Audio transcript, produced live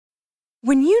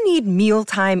When you need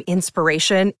mealtime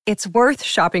inspiration, it's worth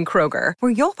shopping Kroger,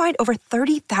 where you'll find over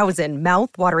 30,000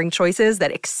 mouth-watering choices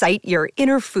that excite your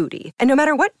inner foodie. And no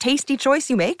matter what tasty choice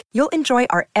you make, you'll enjoy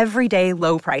our everyday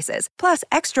low prices, plus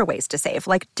extra ways to save,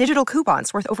 like digital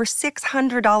coupons worth over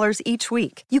 $600 each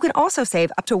week. You can also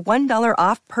save up to $1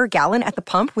 off per gallon at the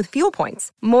pump with fuel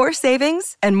points. More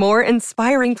savings and more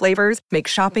inspiring flavors make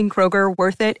shopping Kroger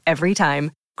worth it every time.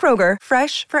 Kroger,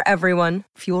 fresh for everyone.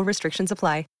 Fuel restrictions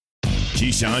apply.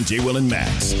 Keyshawn, J. Will, and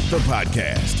Max, the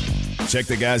podcast. Check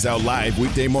the guys out live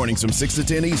weekday mornings from 6 to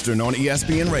 10 Eastern on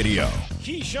ESPN Radio.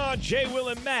 Keyshawn, J. Will,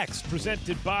 and Max,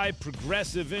 presented by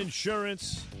Progressive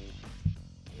Insurance.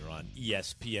 You're on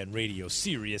ESPN Radio,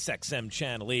 Sirius XM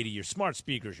Channel 80, your smart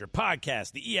speakers, your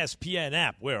podcast, the ESPN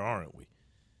app. Where aren't we?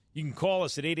 You can call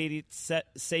us at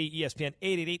 888-SAY-ESPN,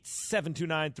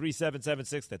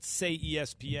 888-729-3776. That's SAY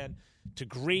ESPN to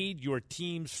grade your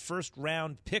team's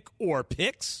first-round pick or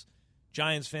picks.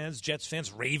 Giants fans, Jets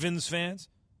fans, Ravens fans.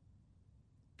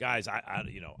 Guys, I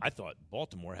thought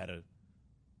Baltimore had a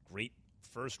great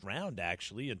first round,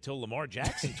 actually, until Lamar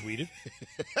Jackson tweeted.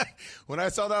 When I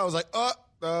saw that, I was like,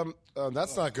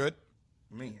 that's not good.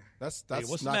 Man. That's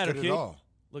what's not the matter, good Key? at all.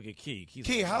 Look at Key.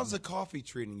 Key, how's the coffee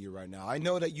treating you right now? I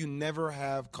know that you never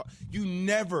have you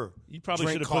never You probably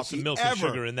drink should have put coffee some milk ever. and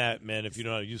sugar in that, man, if you're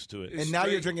not used to it. And now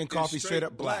you're drinking coffee straight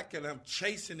up black. And I'm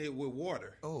chasing it with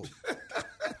water. Oh.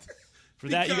 For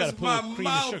that, you got to put my cream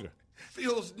mouth and sugar.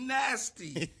 feels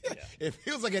nasty. It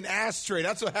feels like an ashtray.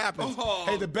 That's what happens. Oh,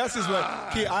 hey, the best is when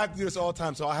Key, I have to do this all the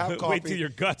time. So I have coffee. Wait till your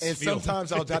guts And feel.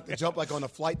 sometimes I'll have to jump like on a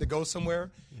flight to go somewhere.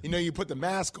 You know, you put the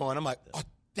mask on. I'm like, oh,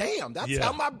 damn, that's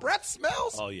how my breath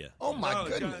smells? Oh, yeah. Oh, my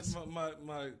goodness.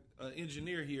 My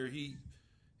engineer here, he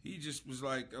just was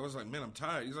like, I was like, man, I'm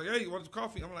tired. He's like, hey, you want some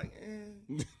coffee? I'm like,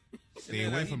 Stay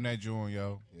away from that joint,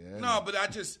 yo. Yeah, no, but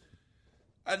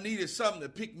I needed something to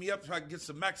pick me up so I could get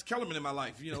some Max Kellerman in my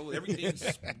life. You know, everything's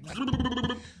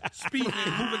speeding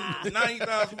and moving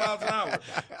 90,000 miles an hour.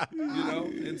 You know,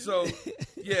 and so,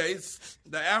 it's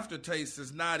the aftertaste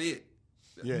is not it.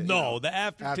 Yeah, No, the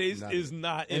aftertaste is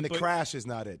not it. And the crash is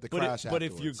not it. But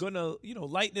if you're going to,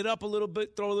 lighten it up a little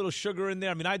bit, throw a little sugar in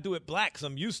there. I mean, I do it black because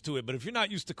I'm used to it. But if you're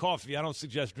not used to coffee, I don't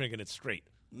suggest drinking it straight.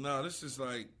 No, this is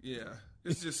like,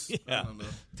 it's just, I don't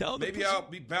know. Maybe I'll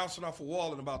be bouncing off a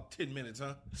wall in about 10 minutes,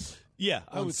 huh? Yeah,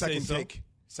 I would say so.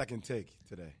 Second take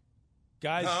today.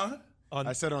 Guys,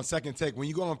 I said on second take. When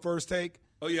you go on first take.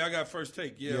 Oh, yeah, I got first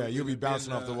take. Yeah, you'll be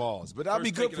bouncing off the walls. But that'll be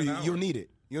good for you. You'll need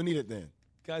it. You'll need it then.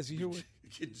 Guys, you hear what?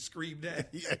 Getting screamed at.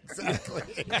 Yeah, exactly.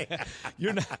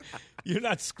 You're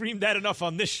not screamed at enough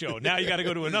on this show. Now you got to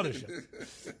go to another show.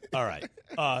 All right.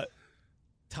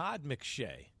 Todd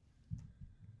McShay,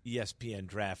 ESPN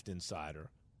Draft Insider,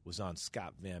 was on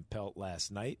Scott Van Pelt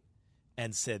last night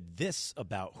and said this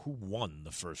about who won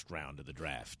the first round of the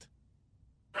draft.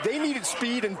 They needed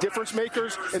speed and difference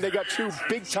makers, and they got two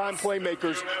big-time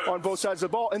playmakers on both sides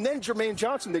of the ball. And then Jermaine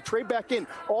Johnson, they trade back in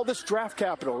all this draft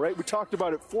capital, right? We talked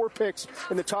about it, 4 picks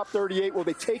in the top 38. Well,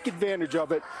 they take advantage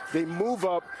of it. They move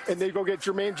up, and they go get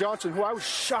Jermaine Johnson, who I was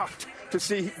shocked to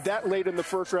see that late in the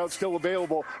first round still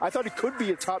available. I thought he could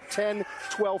be a top 10,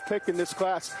 12 pick in this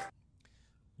class.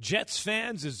 Jets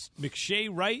fans, is McShay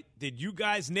right? Did you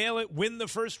guys nail it, win the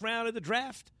first round of the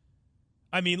draft?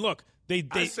 I mean, look.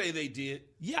 I say they did.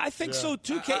 Yeah, I think so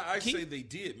too. I say they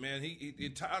did, man.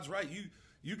 Todd's right.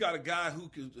 You got a guy who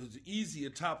is easy a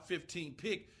top 15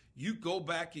 pick. You go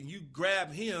back and you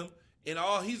grab him, and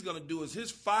all he's going to do is his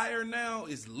fire now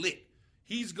is lit.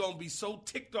 He's going to be so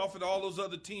ticked off at all those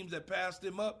other teams that passed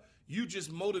him up. You just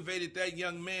motivated that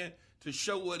young man to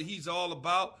show what he's all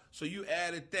about, so you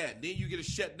added that. Then you get a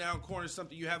shutdown corner,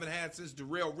 something you haven't had since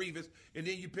Darrelle Revis, and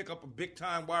then you pick up a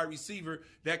big-time wide receiver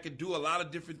that could do a lot of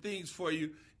different things for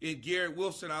you in Garrett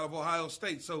Wilson out of Ohio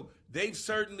State. So they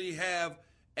certainly have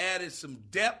added some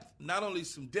depth, not only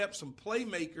some depth, some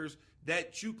playmakers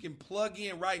that you can plug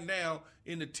in right now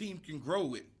and the team can grow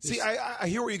with. See, I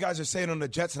hear what you guys are saying on the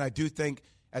Jets, and I do think,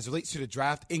 as it relates to the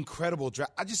draft, incredible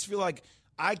draft. I just feel like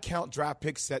I count draft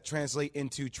picks that translate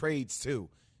into trades, too.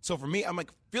 So for me, I'm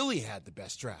like, Philly had the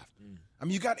best draft. I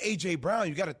mean, you got A.J. Brown.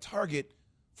 You got a target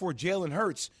for Jalen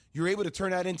Hurts. You're able to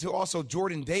turn that into also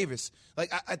Jordan Davis.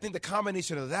 Like, I think the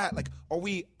combination of that, like, are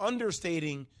we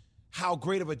understating how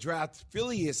great of a draft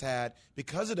Philly has had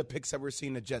because of the picks that we're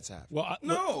seeing the Jets have? Well,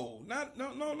 no, not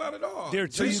at all. There are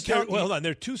two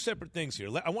separate things here.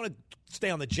 I want to stay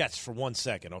on the Jets for 1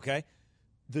 second, okay?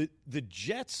 The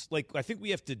Jets, I think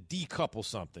we have to decouple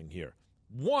something here.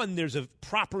 One, there's a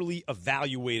properly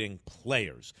evaluating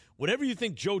players. Whatever you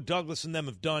think Joe Douglas and them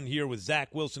have done here with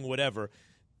Zach Wilson, whatever.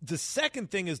 The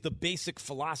second thing is the basic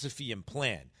philosophy and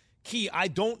plan. Key, I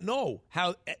don't know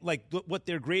how, what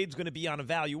their grade's going to be on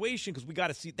evaluation because we got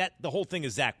to see that. The whole thing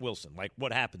is Zach Wilson, like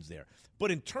what happens there.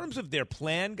 But in terms of their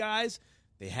plan, guys,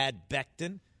 they had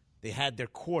Becton. They had their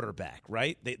quarterback,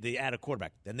 right? They add a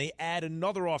quarterback. Then they add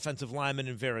another offensive lineman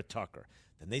in Vera Tucker.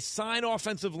 Then they sign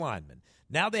offensive linemen.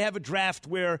 Now they have a draft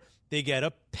where they get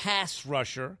a pass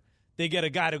rusher. They get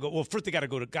a guy to go – well, first they got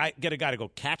to get a guy to go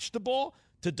catch the ball,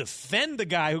 to defend the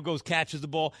guy who goes catches the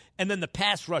ball, and then the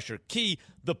pass rusher. Key,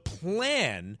 the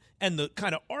plan and the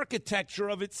kind of architecture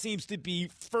of it seems to be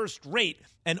first rate,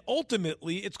 and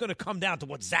ultimately it's going to come down to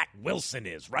what Zach Wilson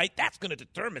is, right? That's going to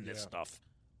determine this stuff.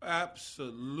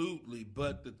 Absolutely,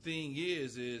 but the thing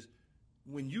is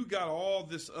when you got all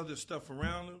this other stuff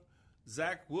around him,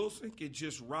 Zach Wilson can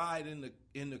just ride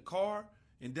in the car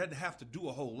and doesn't have to do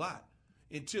a whole lot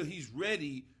until he's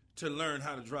ready to learn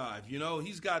how to drive. You know,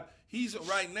 he's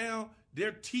right now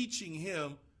they're teaching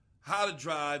him how to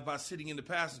drive by sitting in the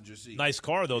passenger seat. Nice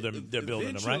car though they're building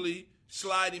him, right? Eventually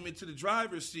slide him into the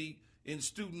driver's seat in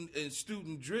student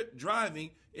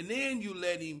driving, and then you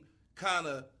let him kind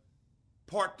of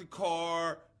park the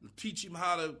car, teach him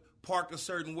how to park a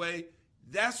certain way.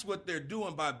 That's what they're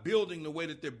doing by building the way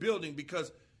that they're building,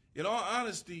 because in all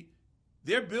honesty,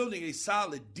 they're building a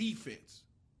solid defense.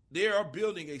 They are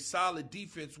building a solid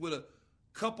defense with a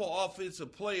couple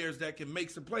offensive players that can make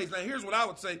some plays. Now, here's what I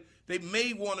would say they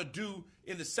may want to do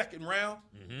in the second round.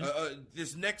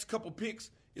 This next couple picks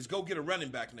is go get a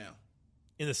running back now.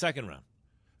 In the second round?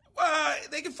 Well,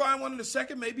 they can find one in the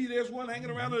second. Maybe there's one hanging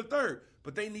around in the third.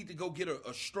 But they need to go get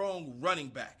a strong running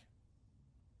back.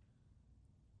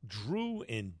 Drew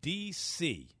in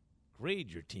D.C.,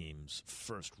 grade your team's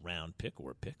first-round pick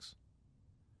or picks.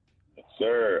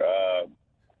 Sir,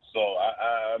 so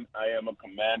I am a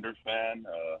Commander fan,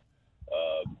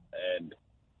 and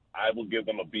I will give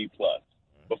them a B+.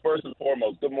 But first and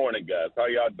foremost, good morning, guys. How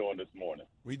y'all doing this morning?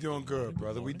 We doing good,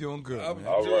 brother. We doing good. I'm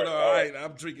man. doing all right.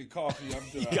 I'm drinking coffee. I'm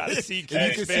doing You got to see You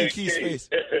can see Key's face.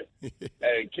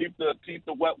 Hey, keep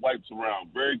the wet wipes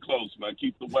around. Very close, man.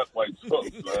 Keep the wet wipes close,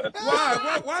 man.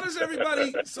 Why does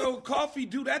everybody coffee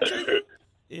do that to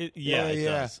you? It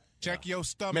does. Check your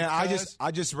stomach. Man,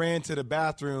 I just ran to the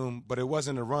bathroom, but it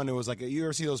wasn't a run. It was like you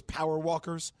ever see those power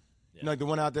walkers? You know, like the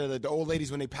one out there, the old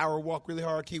ladies when they power walk really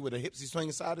hard, Key, with the hips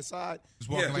swinging side to side.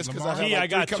 Just because I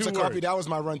had like 3 cups of coffee, that was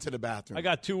my run to the bathroom. I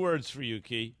got 2 words for you,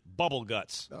 Key. Bubble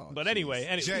guts. Oh, but geez.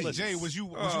 anyway, Jay, was you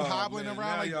hobbling around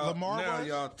now like Lamar Now was?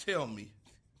 y'all tell me.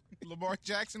 Lamar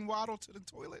Jackson waddle to the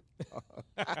toilet?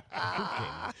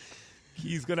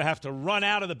 He's going to have to run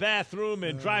out of the bathroom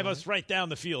and drive us right down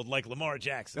the field like Lamar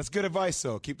Jackson. That's good advice,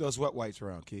 though. Keep those wet wipes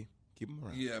around, Key. Keep them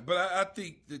around. Yeah, but I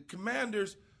think the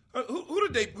Commanders. Who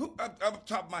did they? Off the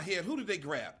top of my head, who did they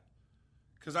grab?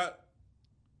 Because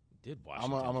did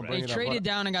Washington. I'm They traded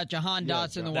down and got Jahan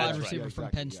Dotson, the wide receiver from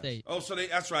exactly, Penn State. Oh, so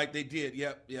that's right. They did.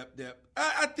 Yep.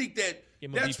 I think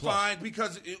that's fine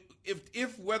because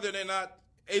if whether they're not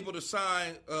able to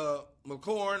sign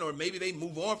McLaurin or maybe they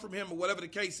move on from him or whatever the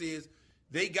case is,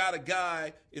 they got a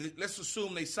guy. Let's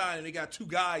assume they signed and they got 2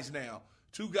 guys now.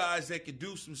 2 guys that could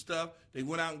do some stuff. They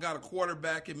went out and got a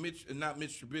quarterback in not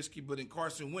Mitch Trubisky, but in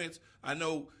Carson Wentz. I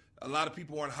know a lot of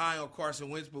people aren't high on Carson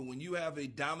Wentz, but when you have a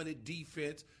dominant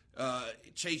defense,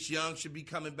 Chase Young should be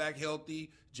coming back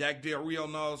healthy. Jack Del Rio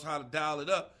knows how to dial it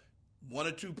up. 1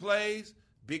 or 2 plays,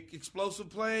 big explosive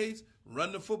plays,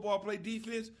 run the football, play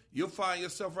defense, you'll find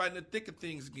yourself right in the thick of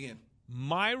things again.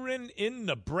 Myron in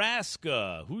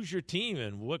Nebraska. Who's your team,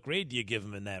 and what grade do you give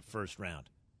them in that first round?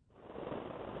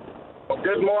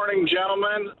 Good morning,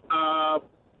 gentlemen. I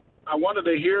wanted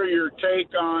to hear your take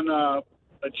on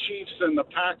the Chiefs and the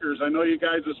Packers. I know you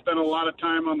guys have spent a lot of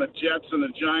time on the Jets and the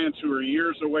Giants, who are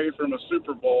years away from a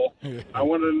Super Bowl. I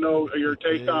wanted to know your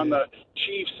take on the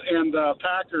Chiefs and the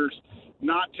Packers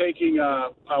not taking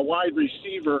a wide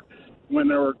receiver when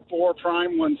there were 4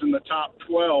 prime ones in the top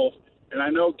 12. And I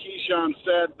know Keyshawn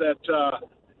said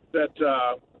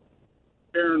that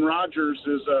Aaron Rodgers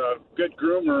is a good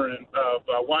groomer of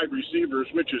wide receivers,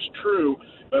 which is true,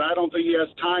 but I don't think he has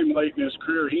time late in his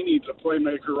career. He needs a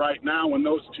playmaker right now when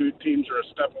those 2 teams are a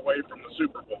step away from the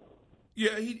Super Bowl.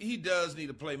 Yeah, he does need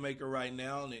a playmaker right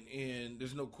now, and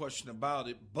there's no question about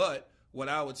it. But what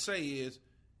I would say is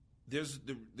there's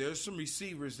some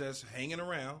receivers that's hanging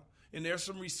around, and there's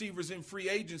some receivers in free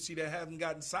agency that haven't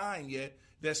gotten signed yet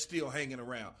that's still hanging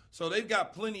around. So they've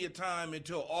got plenty of time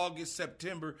until August,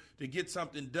 September to get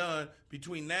something done.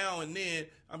 Between now and then,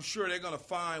 I'm sure they're going to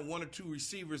find 1 or 2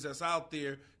 receivers that's out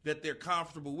there that they're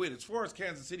comfortable with. As far as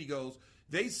Kansas City goes,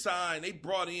 they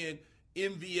brought in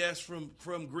MVS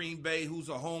from Green Bay, who's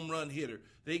a home run hitter.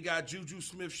 They got Juju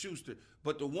Smith-Schuster.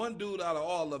 But the one dude out of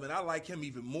all of them, and I like him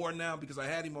even more now because I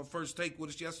had him on First Take with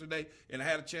us yesterday, and I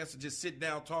had a chance to just sit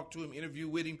down, talk to him, interview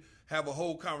with him, have a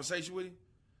whole conversation with him.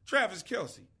 Travis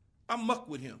Kelce. I muck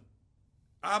with him.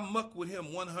 I muck with him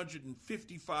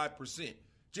 155%.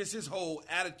 Just his whole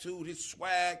attitude, his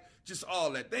swag, just all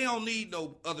that. They don't need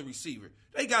no other receiver.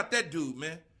 They got that dude,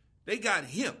 man. They got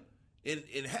him. And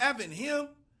having him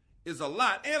is a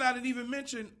lot. And I didn't even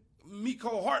mention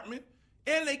Mecole Hardman.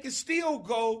 And they can still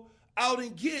go out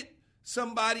and get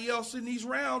somebody else in these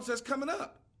rounds that's coming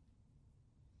up.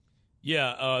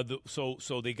 Yeah,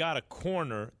 so they got a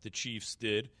corner, the Chiefs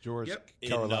did. George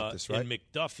in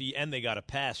McDuffie, and they got a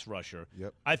pass rusher.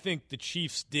 Yep. I think the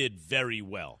Chiefs did very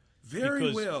well.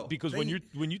 Because when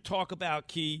you talk about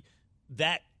Key,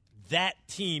 that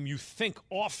team, you think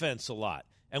offense a lot.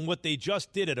 And what they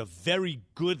just did at a very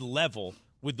good level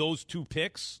with those two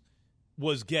picks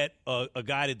was get a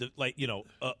guy to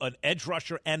an edge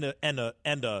rusher and a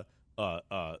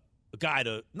guy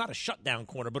to not a shutdown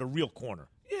corner but a real corner.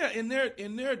 Yeah, and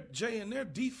their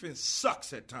defense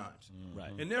sucks at times.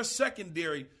 Right. And their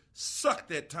secondary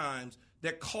sucked at times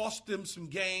that cost them some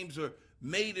games or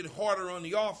made it harder on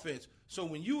the offense. So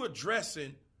when you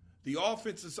addressing the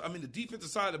defensive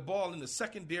side of the ball in the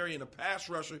secondary and a pass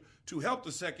rusher to help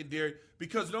the secondary,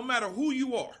 because no matter who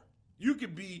you are, you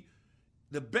could be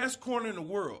the best corner in the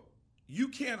world. You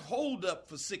can't hold up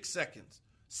for 6 seconds,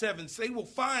 7. They will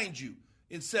find you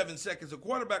in 7 seconds. A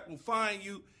quarterback will find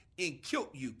you and kill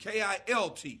you,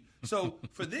 KILT. So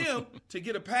for them to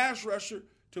get a pass rusher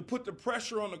to put the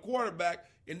pressure on the quarterback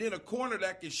and then a corner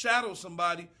that can shadow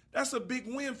somebody, that's a big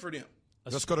win for them.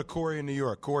 Let's go to Corey in New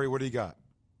York. Corey, what do you got?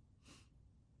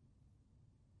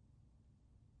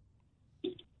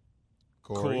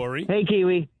 Corey. Hey,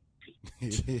 Kiwi.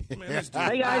 Hey,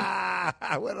 guys.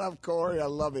 What up, Corey? I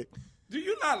love it. Do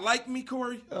you not like me,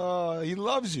 Corey? He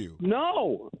loves you.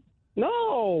 No.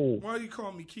 Why do you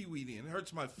call me Kiwi then? It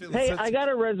hurts my feelings. Hey, I got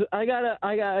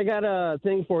a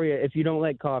thing for you if you don't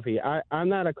like coffee. I'm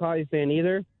not a coffee fan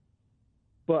either,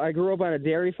 but I grew up on a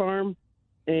dairy farm,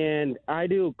 and I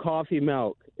do coffee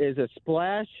milk. Is a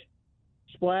splash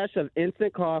of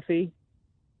instant coffee,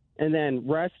 and then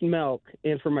rest milk.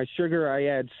 And for my sugar, I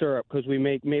add syrup because we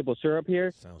make maple syrup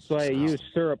here. So I use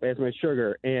syrup as my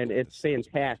sugar, and it's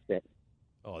fantastic.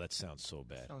 Oh, that sounds so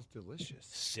bad. Sounds delicious.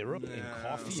 Syrup and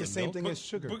coffee. It's the same thing as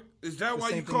sugar. But is that why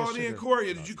you called in,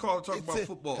 Corey, or did you call to talk about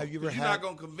football? Have you ever You're not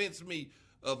going to convince me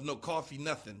of no coffee,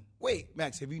 nothing. Wait,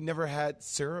 Max, have you never had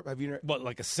syrup? Have you never? What,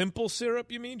 like a simple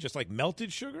syrup, you mean? Just like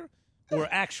melted sugar? Or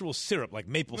actual syrup, like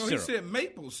maple syrup? No, he said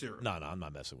maple syrup. No, I'm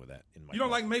not messing with that. You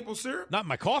don't like maple syrup? Not in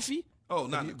my coffee. Oh,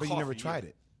 not But you never tried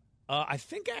it. I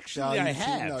think actually I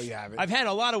have. No, you haven't. I've had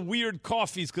a lot of weird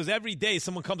coffees because every day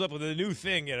someone comes up with a new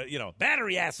thing,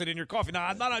 battery acid in your coffee. No,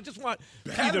 I just want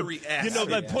battery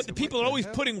acid. People are always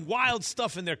putting wild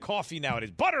stuff in their coffee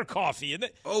nowadays. Butter coffee and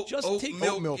oat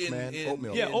milk, man. Oat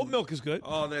milk. Yeah, oat milk is good.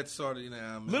 Oh, that's sort of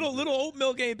little oat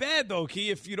milk ain't bad though, Key.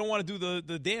 If you don't want to do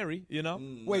the dairy,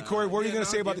 Wait, Corey, what are you going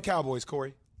to say about the Cowboys,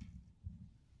 Corey?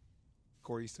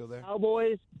 Corey, you still there?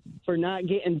 Cowboys for not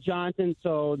getting Johnson,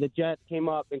 so the Jets came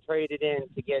up and traded in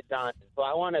to get Johnson. So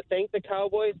I want to thank the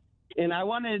Cowboys, and I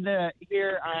wanted to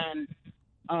hear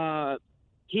on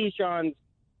Keyshawn's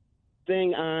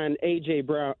thing on A.J.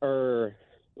 Brown, or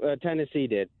Tennessee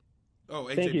did. Oh,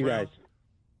 A.J. Thank you, Brown. guys.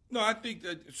 No, I think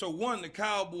that, so one, the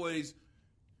Cowboys,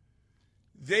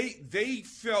 they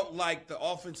felt like the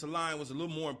offensive line was a little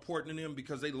more important to them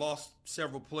because they lost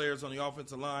several players on the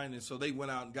offensive line, and so they went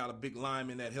out and got a big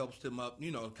lineman that helps them up.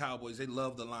 The Cowboys, they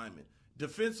love the lineman.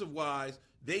 Defensive-wise,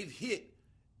 they've hit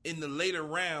in the later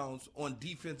rounds on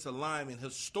defensive linemen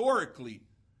historically.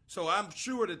 So I'm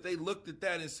sure that they looked at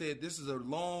that and said, this is a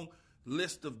long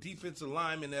list of defensive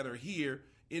linemen that are here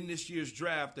in this year's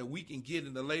draft that we can get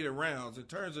in the later rounds. In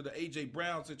terms of the A.J.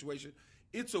 Brown situation,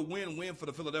 it's a win-win for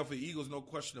the Philadelphia Eagles, no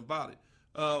question about it.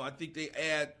 I think they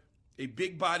add a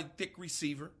big-bodied, thick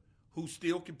receiver who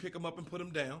still can pick them up and put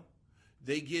them down.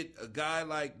 They get a guy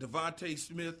like Devontae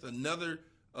Smith, another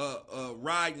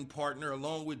riding partner,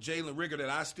 along with Jalen Rigger that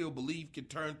I still believe can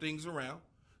turn things around.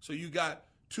 So you got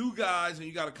two guys and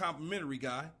you got a complimentary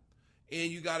guy, and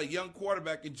you got a young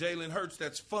quarterback in Jalen Hurts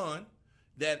that's fun,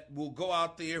 that will go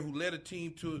out there, who led a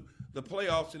team to the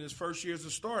playoffs in his first year as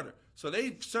a starter. So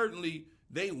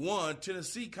they won.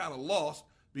 Tennessee kind of lost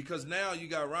because now you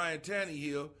got Ryan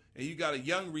Tannehill and you got a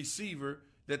young receiver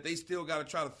that they still got to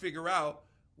try to figure out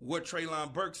what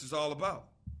Treylon Burks is all about.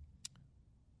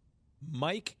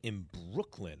 Mike in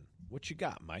Brooklyn. What you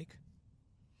got, Mike?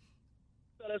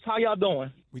 fellas. How y'all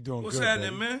doing? We doing What's good,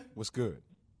 happening, baby. man? What's good?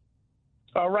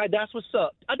 All right, that's what's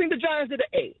up. I think the Giants did an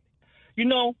 8.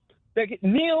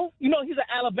 Neal, he's an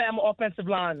Alabama offensive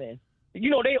lineman.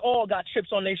 They all got chips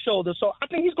on their shoulders, so I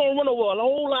think he's going to run over a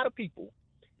whole lot of people.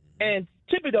 And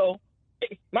Thibodeau,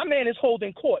 my man is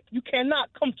holding court. You cannot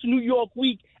come to New York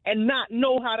week and not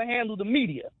know how to handle the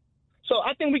media. So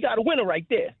I think we got a winner right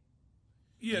there.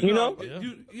 Yeah,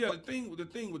 the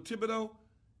thing with Thibodeau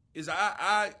is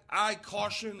I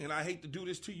caution, and I hate to do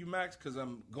this to you, Max, because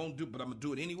I'm going to do it, but I'm going to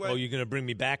do it anyway. Oh, you're going to bring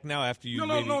me back now after you?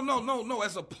 No.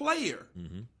 As a player,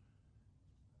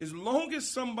 as long as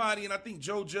somebody, and I think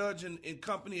Joe Judge and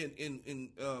company and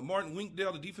Martin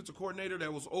Winkdale, the defensive coordinator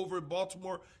that was over at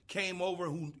Baltimore, came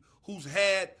over, who's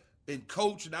had and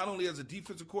coached not only as a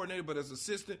defensive coordinator but as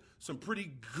assistant some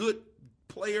pretty good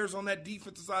players on that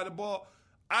defensive side of the ball.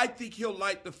 I think he'll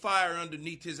light the fire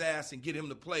underneath his ass and get him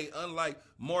to play, unlike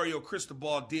Mario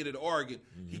Cristobal did at Oregon.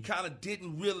 He kind of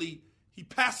he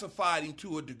pacified him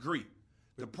to a degree.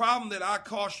 The problem that I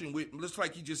caution with, just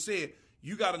like you just said,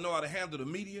 you got to know how to handle the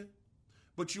media,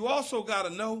 but you also got to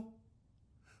know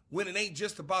when it ain't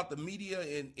just about the media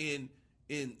in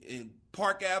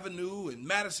Park Avenue and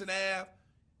Madison Ave.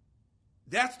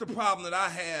 That's the problem that I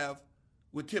have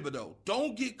with Thibodeau.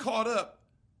 Don't get caught up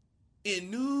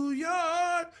in New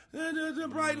York, the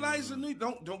bright lights of New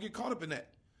York. Don't get caught up in that,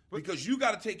 because you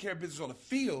got to take care of business on the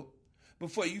field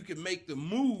before you can make the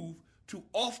move to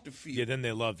off the field. Yeah, then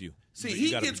they love you. See, he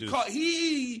gets caught.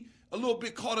 He a little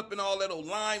bit caught up in all that old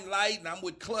limelight, and I'm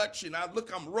with Clutch, and I'm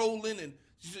rolling, and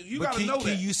you got to know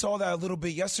that. You saw that a little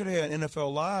bit yesterday on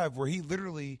NFL Live, where he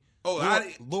literally.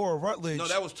 Laura Rutledge. No,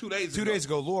 that was 2 days ago. 2 days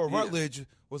ago, Laura Rutledge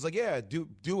was like,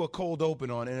 do a cold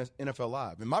open on NFL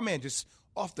Live. And my man just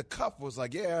off the cuff was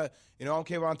like, I don't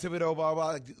care about Thibodeau, blah,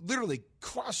 blah. Like, literally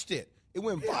crushed it. It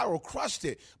went viral, crushed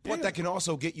it. But that can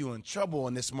also get you in trouble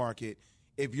in this market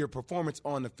if your performance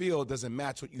on the field doesn't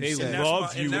match what you said. They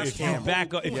love you if you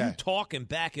back up. If you talk and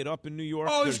back it up in New York.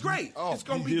 Oh, it's great. It's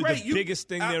going to be great. The biggest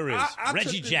thing there is.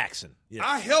 Reggie Jackson. Yeah.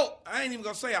 I ain't even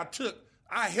going to say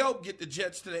I helped get the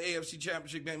Jets to the AFC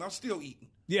Championship game. I'm still eating.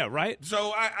 Yeah, right?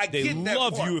 So I get that part. They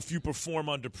love you if you perform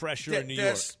under pressure in New York.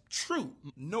 That's true.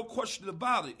 No question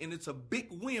about it. And it's a big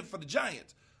win for the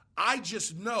Giants. I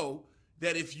just know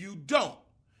that if you don't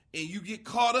and you get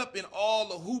caught up in all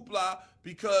the hoopla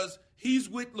because he's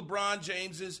with LeBron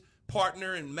James's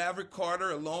partner and Maverick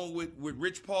Carter along with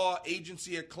Rich Paul,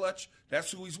 agency at Clutch,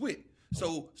 that's who he's with.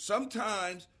 So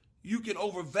sometimes you can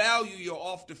overvalue your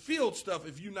off-the-field stuff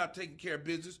if you're not taking care of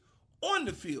business on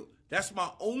the field. That's my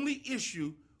only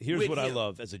issue. Here's what I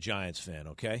love as a Giants fan,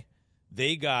 okay?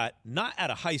 They got, not out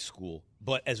of high school,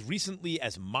 but as recently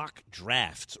as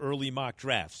early mock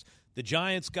drafts, the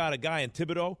Giants got a guy in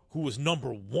Thibodeau who was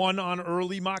number 1 on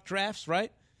early mock drafts,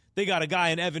 right? They got a guy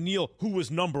in Evan Neal who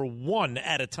was number 1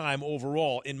 at a time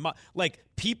overall.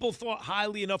 People thought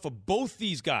highly enough of both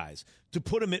these guys to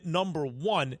put him at number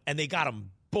 1, and they got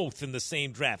him both in the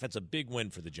same draft. That's a big win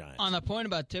for the Giants. On the point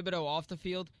about Thibodeau off the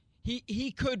field, he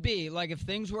could be, if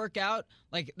things work out,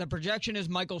 the projection is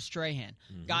Michael Strahan,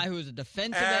 guy who is a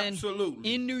defensive end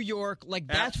in New York.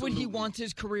 That's what he wants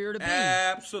his career to be.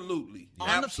 Absolutely.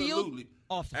 On the field,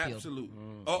 off the field. Absolutely.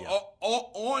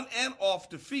 On and off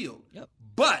the field. Yep.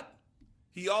 But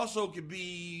he also could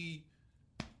be,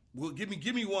 give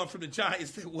me one from the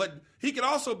Giants. He could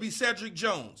also be Cedric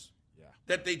Jones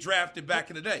that they drafted back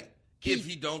in the day. If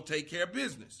he don't take care of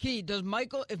business. Key,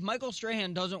 if Michael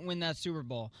Strahan doesn't win that Super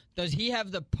Bowl, does he have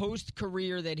the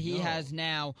post-career that he has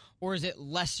now, or is it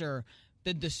lesser?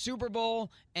 Did the Super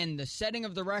Bowl and the setting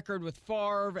of the record with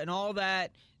Favre and all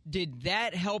that, did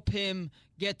that help him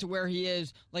get to where he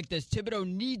is? Does Thibodeau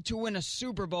need to win a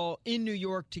Super Bowl in New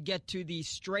York to get to the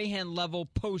Strahan level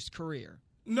post-career?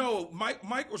 No,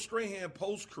 Michael Strahan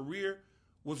post-career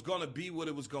was going to be what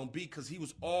it was going to be because he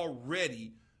was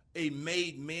already a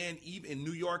made man even in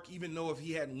New York, even though if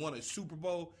he hadn't won a Super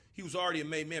Bowl, he was already a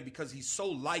made man because he's so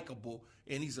likable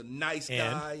and he's a nice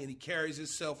guy and he carries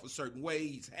himself a certain way.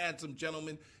 He's a handsome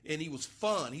gentleman and he was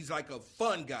fun. He's like a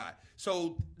fun guy.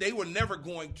 So they were never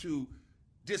going to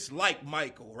dislike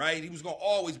Michael, right? He was going to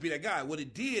always be that guy. What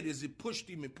it did is it pushed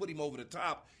him and put him over the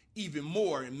top even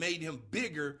more and made him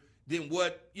bigger than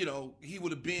what, he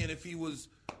would have been if he was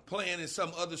playing in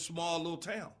some other small little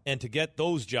town. And to get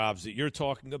those jobs that you're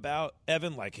talking about,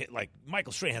 Evan, like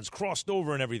Michael Strahan's crossed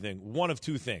over and everything, one of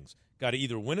two things. Got to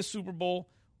either win a Super Bowl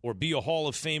or be a Hall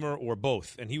of Famer or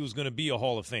both. And he was going to be a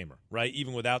Hall of Famer, right,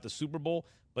 even without the Super Bowl.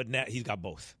 But now he's got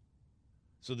both.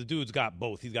 So the dude's got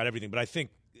both. He's got everything. But I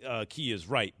think Key is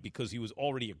right because he was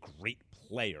already a great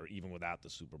player even without the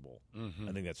Super Bowl. Mm-hmm.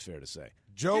 I think that's fair to say.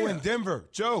 Joe in Denver.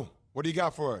 Joe. What do you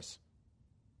got for us?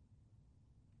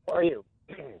 How are you?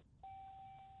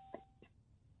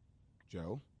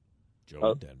 Joe?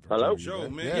 Joe in Denver. Hello? Joe,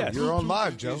 man. Yeah, you're on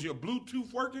live, Joe. Is your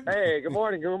Bluetooth working? Hey, good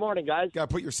morning. Good morning, guys. Got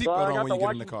to put your So seatbelt I on got when the you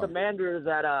get in the Washington car. Commanders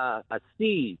at a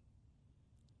C.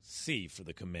 C for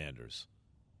the Commanders.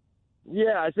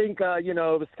 Yeah, I think, it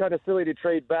was kind of silly to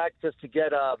trade back just to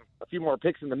get a few more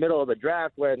picks in the middle of the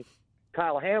draft when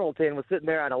Kyle Hamilton was sitting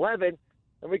there at 11,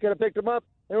 and we could have picked him up.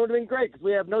 It would have been great because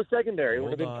we have no secondary. It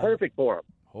would have been perfect for him.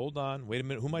 Hold on. Wait a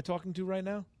minute. Who am I talking to right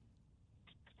now?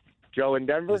 Joe in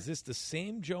Denver? Is this the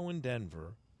same Joe in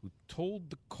Denver who told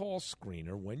the call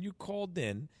screener when you called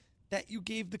in that you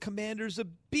gave the Commanders a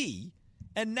B,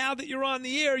 and now that you're on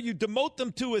the air, you demote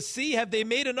them to a C? Have they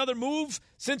made another move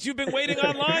since you've been waiting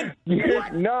online?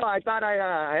 No, I thought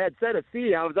I had said a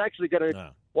C. I was actually going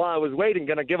to, while I was waiting,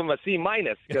 going to give him a C-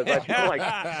 because I feel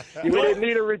like we didn't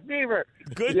need a receiver.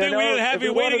 Good thing we didn't have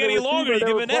you waiting any longer to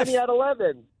give an F. Plenty at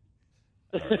 11.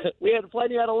 We had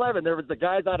plenty at 11. There was the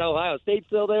guys out of Ohio State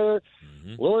still there.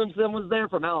 Williamson was there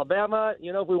from Alabama.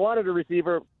 If we wanted a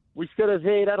receiver, we should have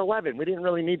stayed at 11. We didn't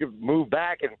really need to move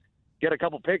back and get a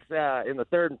couple picks in the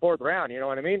third and fourth round. You know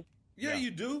what I mean? Yeah,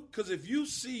 you do. Because if you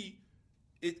see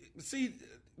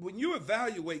when you're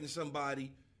evaluating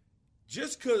somebody,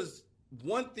 just because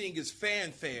one thing is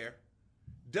fanfare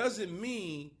doesn't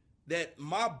mean that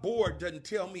my board doesn't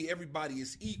tell me everybody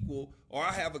is equal, or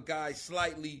I have a guy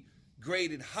slightly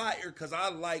graded higher because I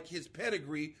like his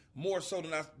pedigree more so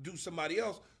than I do somebody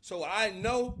else. So I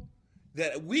know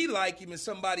that we like him and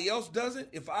somebody else doesn't.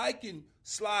 If I can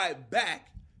slide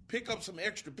back, pick up some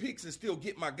extra picks and still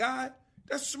get my guy,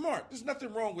 that's smart. There's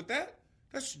nothing wrong with that.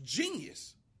 That's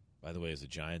genius. By the way, as a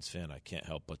Giants fan, I can't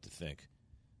help but to think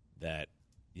that,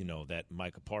 that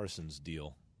Micah Parsons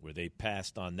deal where they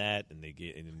passed on that, and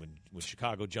when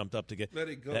Chicago jumped up to get let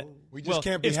it go. We just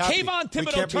can't be if happy. Kayvon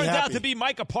Thibodeau turns out to be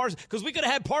Micah Parsons, because we could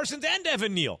have had Parsons and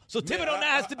Evan Neal. So Thibodeau now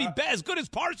has to be as good as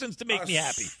Parsons to make me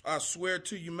happy. I swear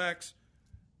to you, Max,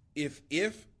 if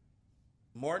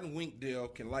Martin Winkdale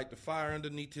can light the fire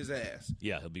underneath his ass,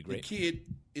 yeah, he'll be great. The kid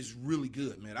is really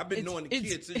good, man. I've been knowing the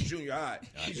kid since junior high.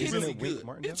 He's really good.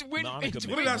 What did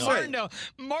I say?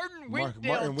 Martin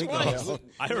Winkdale.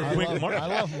 I heard Wink Martin. I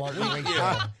love Martin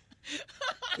Winkdale.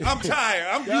 I'm tired.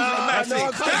 I'm using the Max.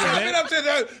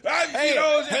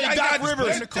 Hey, Doc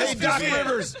Rivers. Hey, Doc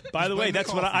Rivers. By the way,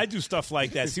 that's what I do stuff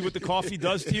like that. See what the coffee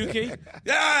does to you, Key?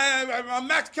 Yeah, I'm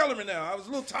Max Kellerman now. I was a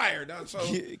little tired. So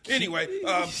anyway,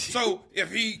 so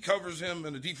if he covers him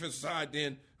on the defensive side,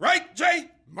 then right, Jay?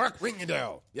 Mark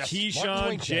Winkdale. Yes.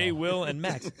 Keyshawn, Jay, Will, and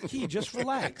Max. Key, just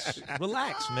relax.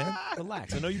 Relax, man.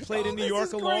 Relax. I know you played in New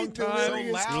York a long time.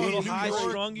 You're a little high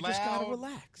strung. You just got to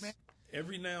relax.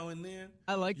 Every now and then,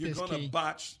 I like you're this, going to Key.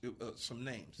 botch some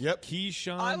names. Yep.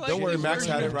 Keyshawn. Don't worry, Max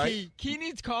had it right. Key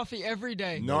needs coffee every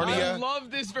day. Narnia. I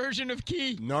love this version of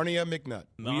Key. Narnia McNutt.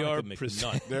 We are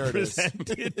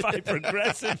presented by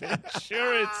Progressive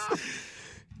Insurance.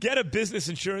 Get a business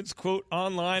insurance quote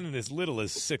online in as little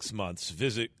as 6 months.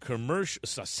 Visit commercial.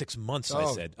 6 months,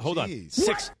 I said. Hold on.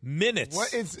 6 minutes.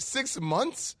 What is 6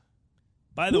 months?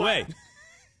 By the way.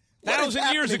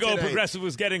 1,000 years ago, today? Progressive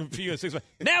was getting it for you in 6 months.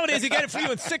 Nowadays, they get it for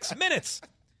you in 6 minutes.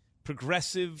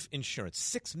 Progressive Insurance.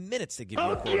 6 minutes they give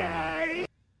you a quote.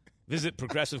 Visit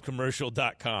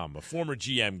ProgressiveCommercial.com. A former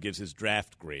GM gives his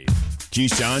draft grade.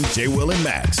 Keyshawn, J. Will, and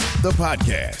Max, the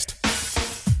podcast.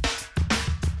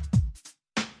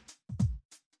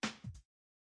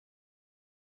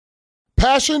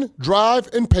 Passion, drive,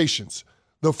 and patience.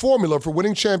 The formula for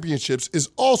winning championships is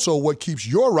also what keeps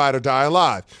your ride or die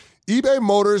alive. eBay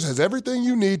Motors has everything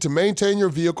you need to maintain your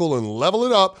vehicle and level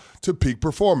it up to peak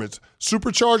performance.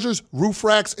 Superchargers, roof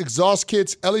racks, exhaust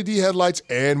kits, LED headlights,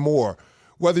 and more.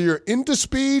 Whether you're into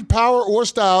speed, power, or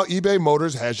style, eBay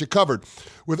Motors has you covered.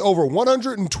 With over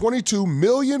 122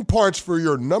 million parts for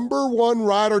your number one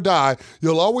ride or die,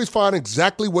 you'll always find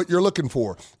exactly what you're looking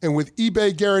for. And with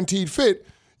eBay Guaranteed Fit,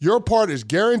 your part is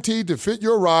guaranteed to fit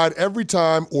your ride every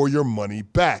time or your money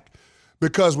back.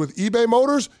 Because with eBay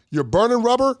Motors, you're burning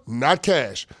rubber, not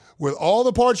cash. With all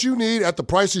the parts you need at the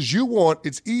prices you want,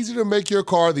 it's easy to make your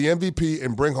car the MVP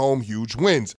and bring home huge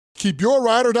wins. Keep your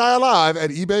ride or die alive at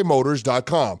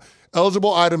ebaymotors.com.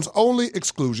 Eligible items only.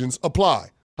 Exclusions apply.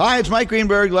 Hi, it's Mike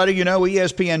Greenberg letting you know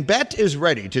ESPN Bet is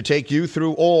ready to take you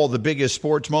through all the biggest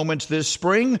sports moments this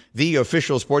spring. The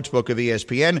official sportsbook of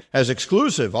ESPN has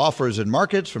exclusive offers and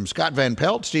markets from Scott Van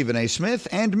Pelt, Stephen A. Smith,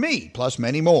 and me, plus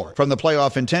many more. From the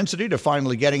playoff intensity to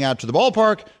finally getting out to the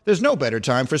ballpark, there's no better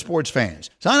time for sports fans.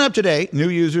 Sign up today. New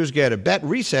users get a bet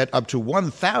reset up to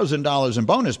 $1,000 in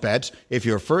bonus bets if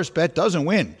your first bet doesn't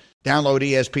win. Download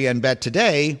ESPN Bet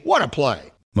today. What a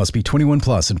play. Must be 21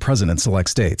 plus and present in select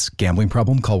states. Gambling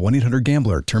problem? Call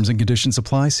 1-800-GAMBLER. Terms and conditions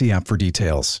apply. See app for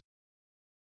details.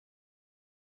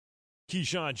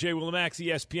 Keyshawn, J. Will and Max,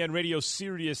 ESPN Radio,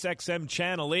 Sirius XM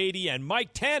Channel 80, and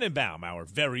Mike Tannenbaum, our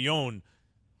very own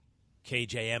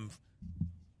KJM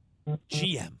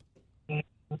GM,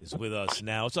 is with us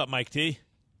now. What's up, Mike T?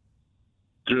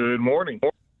 Good morning.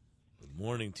 Good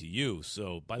morning to you.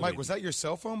 So, by the Mike, way, was that your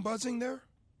cell phone buzzing there?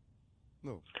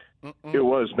 No. It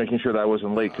was making sure that I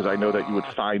wasn't late because I know that you would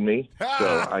find me.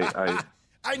 So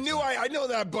I know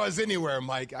that buzz anywhere,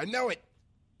 Mike. I know it.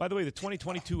 By the way, the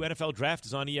 2022 NFL Draft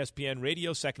is on ESPN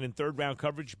Radio. Second and third round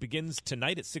coverage begins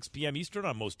tonight at 6 p.m. Eastern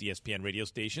on most ESPN radio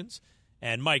stations.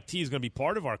 And Mike T is going to be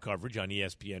part of our coverage on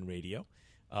ESPN Radio.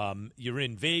 You're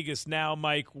in Vegas now,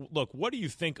 Mike. Look, what do you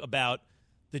think about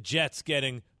the Jets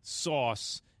getting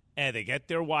Sauce? And they get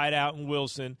their wideout in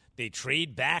Wilson. They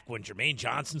trade back when Jermaine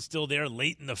Johnson's still there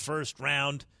late in the first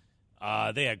round.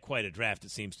 They had quite a draft,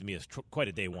 it seems to me. It's quite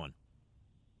a day one.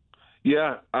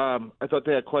 Yeah, I thought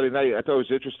they had quite a night. I thought it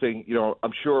was interesting. You know,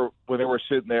 I'm sure when they were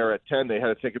sitting there at 10, they had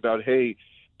to think about, hey,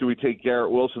 do we take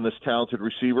Garrett Wilson, this talented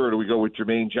receiver, or do we go with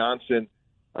Jermaine Johnson?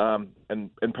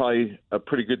 And probably a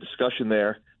pretty good discussion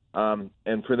there.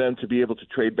 And for them to be able to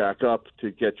trade back up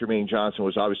to get Jermaine Johnson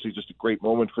was obviously just a great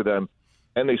moment for them.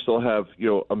 And they still have,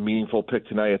 a meaningful pick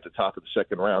tonight at the top of the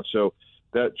second round. So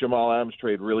that Jamal Adams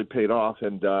trade really paid off.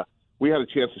 And we had a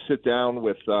chance to sit down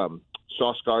with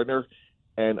Sauce Gardner.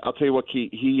 And I'll tell you what,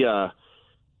 he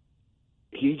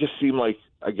just seemed like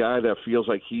a guy that feels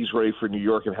like he's ready for New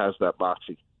York and has that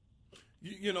moxie.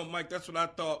 You know, Mike, that's what I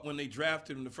thought when they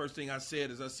drafted him. The first thing I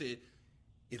said,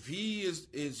 if he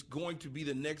is going to be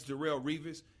the next Darrelle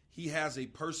Revis, he has a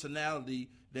personality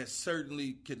that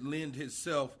certainly could lend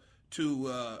himself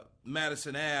to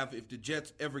Madison Ave if the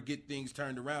Jets ever get things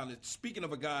turned around. And speaking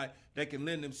of a guy that can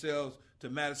lend themselves to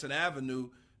Madison Avenue,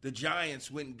 the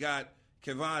Giants went and got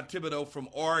Kevon Thibodeau from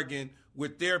Oregon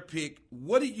with their pick.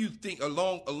 What do you think,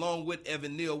 along with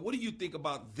Evan Neal, what do you think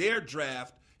about their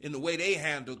draft and the way they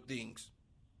handled things?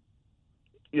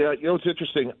 Yeah, it's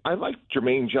interesting. I like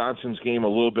Jermaine Johnson's game a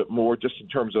little bit more just in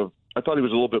terms of I thought he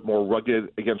was a little bit more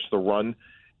rugged against the run.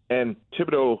 And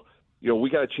Thibodeau,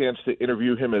 we got a chance to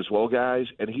interview him as well, guys,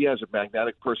 and he has a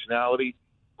magnetic personality.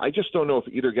 I just don't know if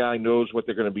either guy knows what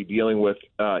they're going to be dealing with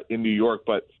in New York.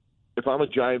 But if I'm a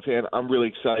Giant fan, I'm really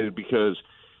excited because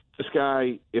this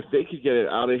guy, if they could get it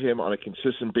out of him on a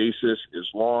consistent basis, is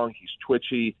long, he's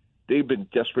twitchy. They've been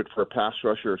desperate for a pass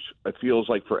rusher, it feels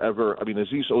like forever. I mean,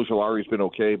 Azeez Ojulari's been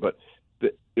okay, but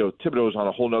Thibodeau's on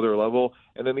a whole nother level.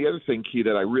 And then the other thing, Key,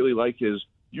 that I really like is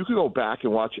you can go back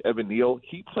and watch Evan Neal.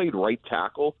 He played right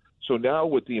tackle. So now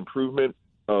with the improvement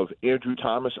of Andrew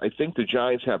Thomas, I think the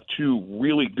Giants have two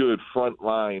really good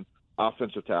front-line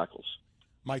offensive tackles.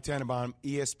 Mike Tannenbaum,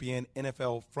 ESPN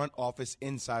NFL front office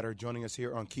insider, joining us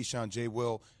here on Keyshawn, J.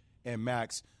 Will, and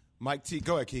Max. Mike T,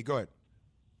 go ahead, Key, go ahead.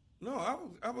 No,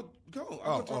 I would go.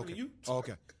 I would talk to you. Oh,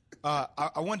 okay. I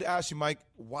wanted to ask you, Mike,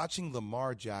 watching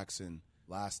Lamar Jackson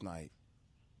last night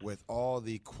with all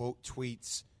the quote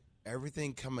tweets,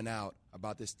 everything coming out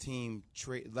about this team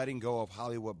letting go of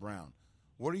Hollywood Brown.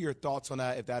 What are your thoughts on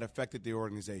that, if that affected the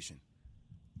organization?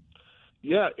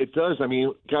 Yeah, it does. I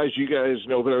mean, guys, you guys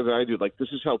know better than I do. Like, this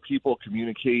is how people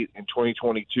communicate in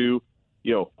 2022.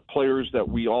 Players that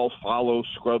we all follow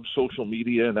scrub social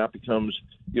media, and that becomes,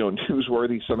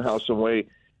 newsworthy somehow, some way.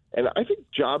 And I think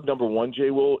job number one,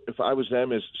 Jay Will, if I was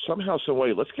them, is somehow, some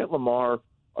way, let's get Lamar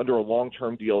under a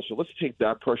long-term deal. So let's take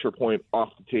that pressure point off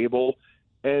the table.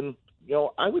 And,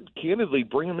 I would candidly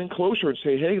bring him in closer and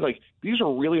say, hey, these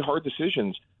are really hard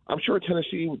decisions. I'm sure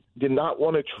Tennessee did not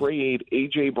want to trade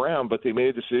A.J. Brown, but they made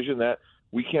a decision that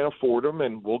we can't afford him,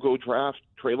 and we'll go draft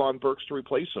Treylon Burks to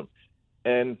replace him.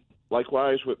 And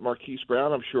likewise with Marquise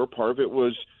Brown, I'm sure part of it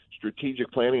was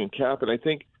strategic planning and cap. And I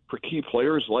think for key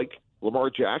players like Lamar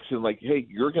Jackson, hey,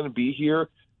 you're going to be here,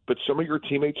 but some of your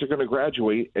teammates are going to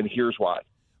graduate, and here's why.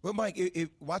 Well, Mike,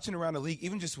 watching around the league,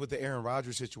 even just with the Aaron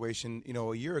Rodgers situation,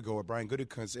 a year ago with Brian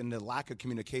Gutekunst and the lack of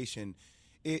communication,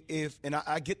 and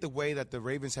I get the way that the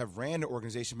Ravens have ran the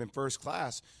organization, been first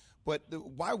class, but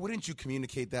why wouldn't you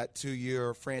communicate that to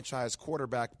your franchise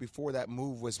quarterback before that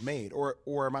move was made?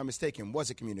 Or am I mistaken? Was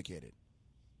it communicated?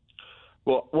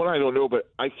 Well, one, I don't know,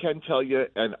 but I can tell you,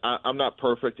 and I'm not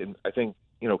perfect, and I think,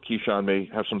 Keyshawn may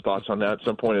have some thoughts on that at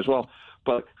some point as well,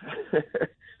 but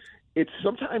it's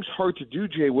sometimes hard to do,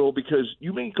 Jay Will, because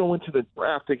you may go into the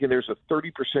draft thinking there's a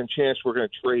 30% chance we're going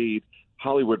to trade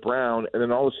Hollywood Brown, and then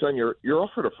all of a sudden you're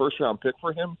offered a first-round pick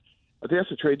for him. I think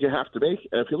that's a trade you have to make.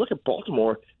 And if you look at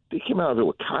Baltimore, they came out of it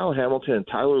with Kyle Hamilton and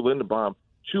Tyler Linderbaum,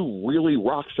 two really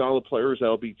rock-solid players that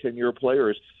will be 10-year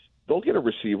players. they'll get a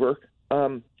receiver.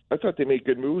 I thought they made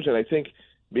good moves, and I think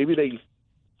maybe they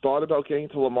thought about getting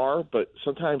to Lamar, but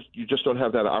sometimes you just don't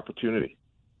have that opportunity.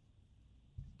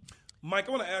 Mike,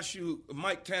 I want to ask you,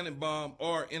 Mike Tannenbaum,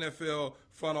 our NFL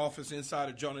front office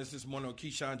insider, joining us this morning on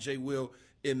Keyshawn, J. Will,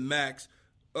 and Max.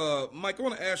 Mike, I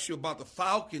want to ask you about the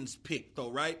Falcons pick,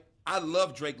 though, right? I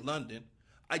love Drake London.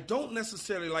 I don't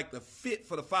necessarily like the fit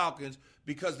for the Falcons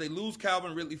because they lose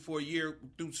Calvin Ridley for a year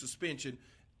through suspension.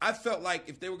 I felt like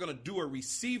if they were going to do a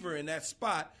receiver in that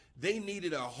spot, they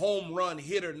needed a home run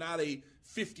hitter, not a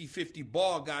 50-50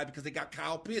 ball guy, because they got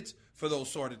Kyle Pitts for those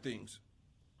sort of things.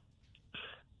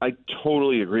 I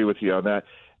totally agree with you on that.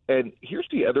 And here's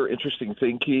the other interesting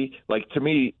thing, Key. Like, to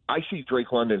me, I see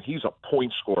Drake London. He's a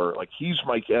point scorer. Like, he's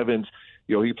Mike Evans.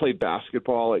 You know, he played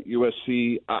basketball at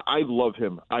USC. I love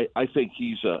him. I think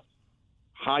he's a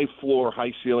high floor,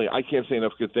 high ceiling. I can't say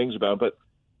enough good things about him. But,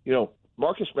 you know,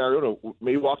 Marcus Mariota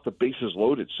may walk the bases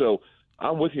loaded. So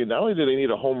I'm with you. Not only do they need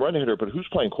a home run hitter, but who's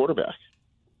playing quarterback?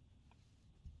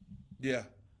 Yeah.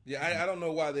 I don't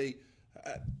know why they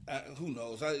who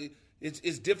knows?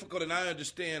 It's difficult, and I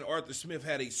understand Arthur Smith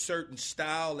had a certain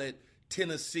style at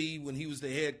Tennessee when he was the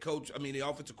head coach. I mean, the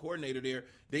offensive coordinator there.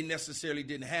 They necessarily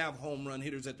didn't have home run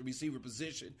hitters at the receiver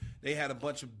position. They had a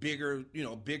bunch of bigger,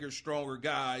 stronger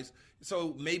guys.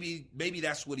 So maybe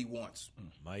that's what he wants.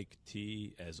 Mike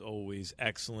T, as always,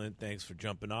 excellent. Thanks for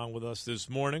jumping on with us this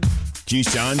morning.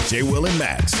 Keyshawn, J. Will, and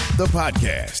Max, the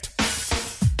podcast.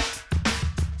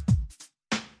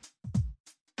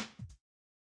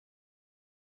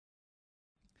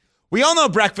 We all know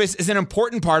breakfast is an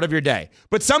important part of your day,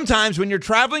 but sometimes when you're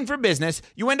traveling for business,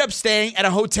 you end up staying at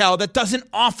a hotel that doesn't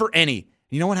offer any.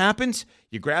 You know what happens?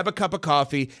 You grab a cup of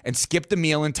coffee and skip the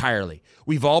meal entirely.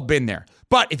 We've all been there.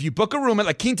 But if you book a room at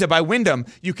La Quinta by Wyndham,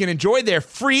 you can enjoy their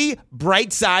free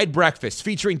Bright Side breakfast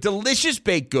featuring delicious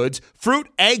baked goods, fruit,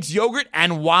 eggs, yogurt,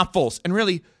 and waffles. And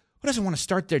really, who doesn't want to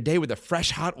start their day with a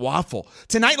fresh, hot waffle?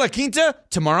 Tonight, La Quinta,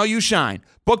 tomorrow you shine.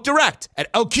 Book direct at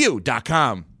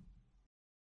lq.com.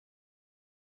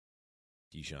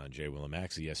 Keyshawn, J. Will, and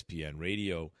Max, ESPN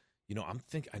Radio.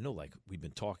 I know we've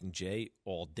been talking, Jay,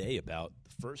 all day about the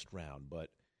first round, but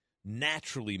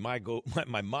naturally my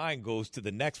mind goes to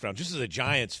the next round. Just as a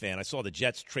Giants fan, I saw the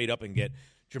Jets trade up and get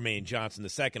Jermaine Johnson the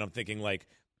second. I'm thinking,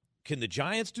 can the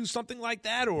Giants do something like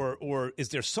that, or is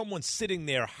there someone sitting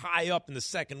there high up in the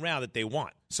second round that they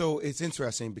want? So it's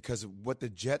interesting because what the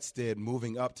Jets did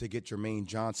moving up to get Jermaine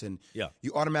Johnson,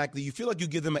 you feel like you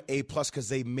give them an A+ because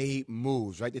they made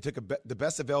moves, right? They took the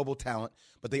best available talent,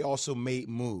 but they also made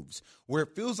moves. Where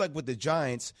it feels like with the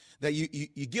Giants that you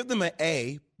give them an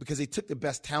A because they took the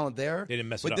best talent there. They didn't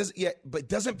mess it up. But it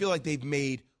doesn't feel like they've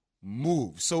made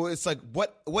moves. So it's like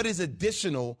what is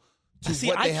additional to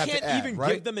what they have to add, I can't even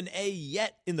right? give them an A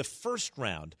yet in the first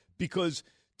round because,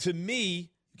 to me,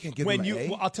 you can't give them an A?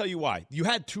 Well, I'll tell you why. You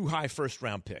had 2 high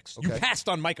first-round picks. Okay. You passed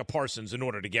on Micah Parsons in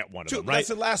order to get one of them, right? That's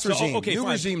the last regime. Okay, New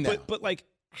fine. regime now. But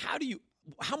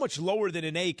how much lower than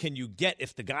an A can you get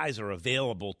if the guys are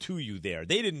available to you there?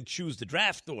 They didn't choose the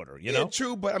draft order, you know? Yeah,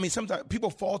 true, but I mean, sometimes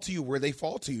people fall to you where they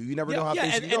fall to you. You never know how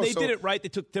things and go. And they did it right. They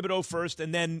took Thibodeau first,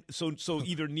 and then so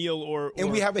either Neal or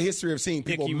and we have a history of seeing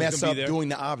people mess up doing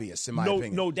the obvious, in my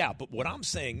opinion. No doubt. But what I'm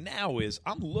saying now is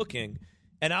I'm looking,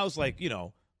 and I was like, you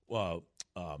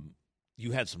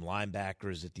had some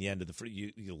linebackers at the end of the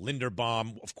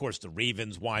Linderbaum. Of course, the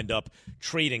Ravens wind up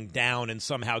trading down and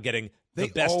somehow getting the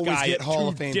best guy get at Hall 2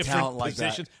 of Fame different talent like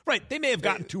positions. that. Right. They may have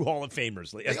gotten 2 Hall of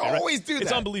Famers. They always do that.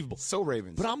 It's unbelievable. So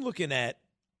Ravens. But I'm looking at,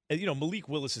 Malik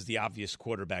Willis is the obvious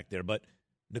quarterback there, but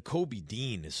Nakobe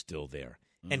Dean is still there.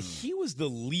 And he was the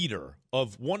leader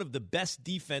of one of the best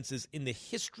defenses in the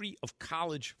history of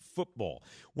college football.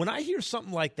 When I hear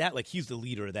something like that, like he's the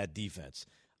leader of that defense,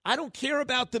 I don't care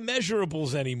about the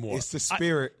measurables anymore. It's the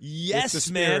spirit.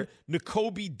 Yes, man.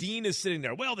 Nakobe Dean is sitting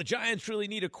there. Well, the Giants really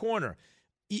need a corner.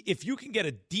 If you can get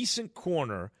a decent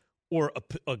corner or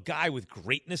a guy with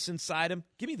greatness inside him,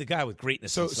 give me the guy with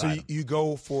greatness inside him. So you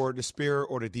go for the spirit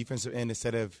or the defensive end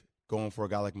instead of going for a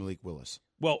guy like Malik Willis?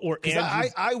 Well, or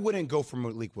Andrew. I wouldn't go for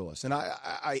Malik Willis, and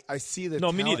I see the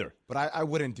talent, me neither. But I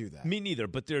wouldn't do that. Me neither.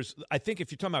 But I think if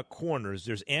you're talking about corners,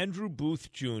 there's Andrew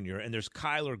Booth Jr. and there's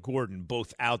Kyler Gordon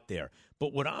both out there.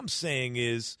 But what I'm saying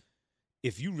is,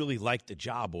 if you really liked the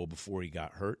Ajabo before he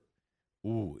got hurt,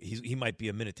 he might be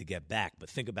a minute to get back. But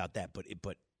think about that.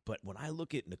 But when I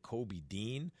look at Nakobe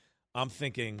Dean, I'm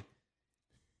thinking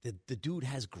The dude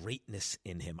has greatness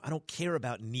in him. I don't care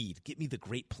about need. Get me the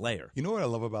great player. You know what I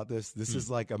love about this? This is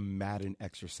like a Madden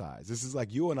exercise. This is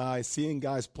like you and I seeing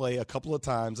guys play a couple of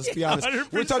times. Let's be honest.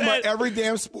 100%. We're talking about every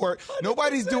damn sport. 100%.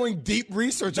 Nobody's doing deep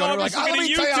research on it. Like, let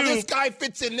me tell you how this guy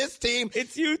fits in this team.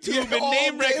 It's YouTube and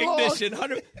name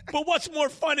recognition. But what's more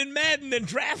fun in Madden than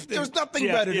drafting? There's nothing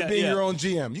better than being your own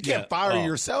GM. You can't fire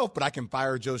yourself, but I can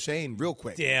fire Joe Shane real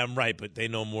quick. Damn right, but they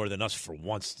know more than us for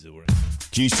once, Stewart.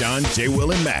 Keyshawn, J. Will,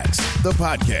 and Max, the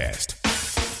podcast.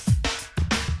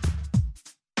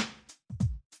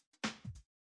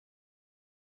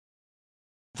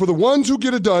 For the ones who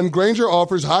get it done, Grainger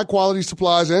offers high-quality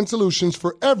supplies and solutions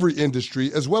for every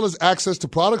industry, as well as access to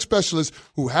product specialists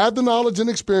who have the knowledge and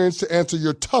experience to answer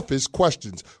your toughest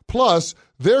questions. Plus,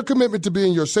 their commitment to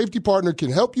being your safety partner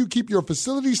can help you keep your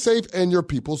facility safe and your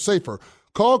people safer.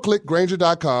 Call, click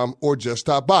Grainger.com, or just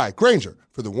stop by. Grainger,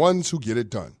 for the ones who get it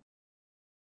done.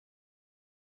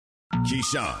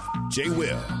 Keyshawn, J.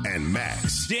 Will, and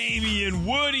Max. Damian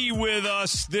Woody with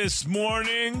us this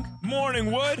morning.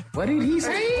 Morning, Wood. What did he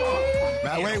say?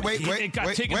 Wait. It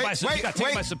got taken by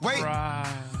surprise.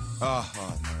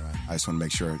 Oh, I just want to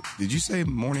make sure. Did you say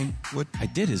morning, Wood? I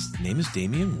did. His name is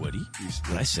Damian Woody,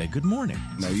 and I said good morning.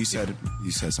 No, you said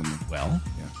something. Well,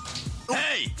 yeah.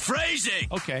 Hey, phrasing.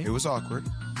 Okay. It was awkward.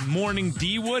 Morning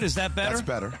D Wood, is that better? That's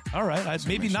better. All right.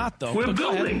 Maybe not, though. We're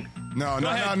building. No,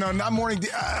 not morning D.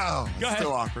 Oh, Go ahead.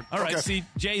 Still awkward. All right, okay. see,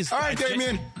 Jay's... All right,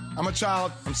 Damian. I'm a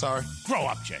child. I'm sorry. Grow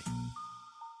up, Jay.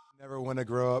 Never want to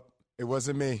grow up. It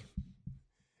wasn't me.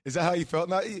 Is that how you felt?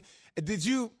 Now, did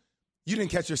you... You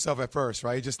didn't catch yourself at first,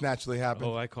 right? It just naturally happened.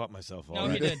 Oh, I caught myself. No,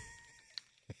 he did.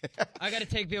 I got to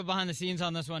take people behind the scenes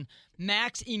on this one.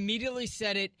 Max immediately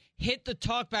said it, hit the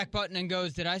talkback button, and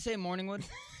goes, "Did I say Morningwood?"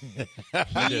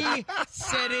 He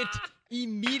said it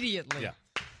immediately. Yeah.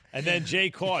 And then Jay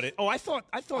caught it. Oh, I thought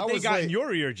they got in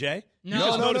your ear, Jay.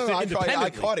 No. I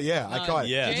caught it. Yeah, I caught it.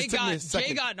 Yeah.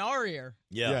 Jay got in our ear.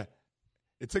 Yeah.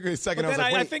 It took me a second. But then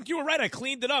I think you were right. I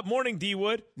cleaned it up. Morning, D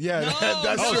Wood. Yeah,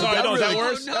 that's true. Sorry, that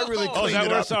worse? That really cleaned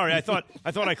it up. Sorry, I thought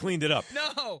I cleaned it up.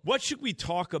 No. What should we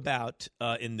talk about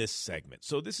in this segment?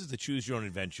 So this is the Choose Your Own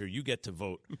Adventure. You get to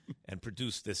vote and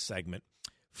produce this segment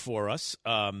for us.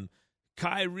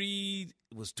 Kyrie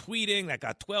was tweeting. That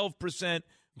got 12%.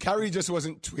 Kyrie just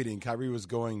wasn't tweeting. Kyrie was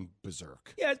going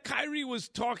berserk. Yeah, Kyrie was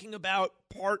talking about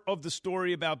part of the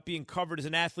story about being covered as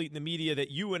an athlete in the media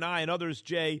that you and I and others,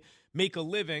 Jay, make a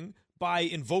living by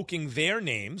invoking their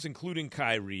names, including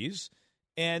Kyrie's.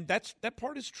 And that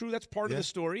part is true. That's part of the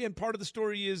story. And part of the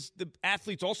story is the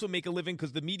athletes also make a living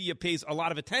because the media pays a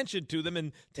lot of attention to them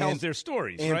and tells their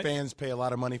stories. And right? fans pay a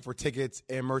lot of money for tickets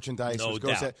and merchandise. No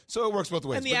doubt. So it works both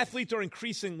ways. And the athletes are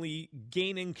increasingly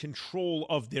gaining control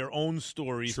of their own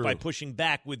stories by pushing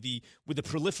back with the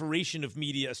proliferation of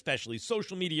media, especially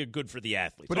social media, good for the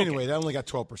athletes. But anyway, that only got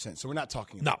 12%, so we're not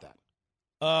talking about that.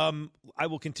 I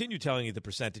will continue telling you the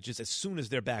percentages as soon as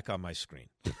they're back on my screen.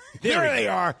 There they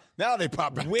are. Now they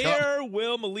pop back up. Where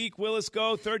will Malik Willis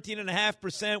go?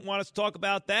 13.5% want us to talk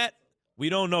about that. We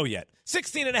don't know yet.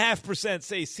 16.5%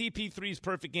 say CP3's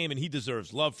perfect game, and he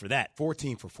deserves love for that.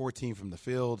 14 for 14 from the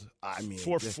field. I mean,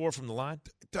 4 for 4 from the line.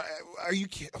 Are you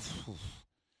kidding?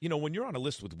 You know, when you're on a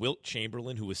list with Wilt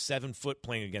Chamberlain, who is 7 foot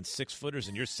playing against 6 footers,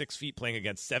 and you're 6 feet playing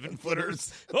against 7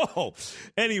 footers. Oh,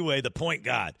 anyway, the point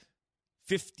guard.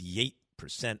 58%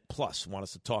 plus want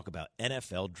us to talk about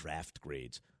NFL draft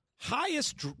grades.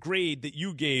 Highest grade that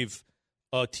you gave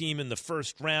a team in the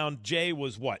first round, Jay,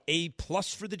 was what, A+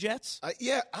 for the Jets?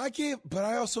 Yeah, but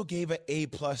I also gave an A+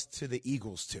 to the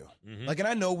Eagles too. Mm-hmm. And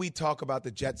I know we talk about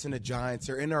the Jets and the Giants.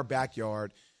 They're in our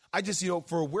backyard. I just,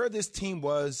 for where this team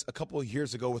was a couple of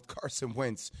years ago with Carson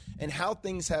Wentz and how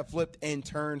things have flipped and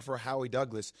turned for Howie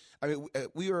Douglas. I mean,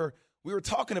 we were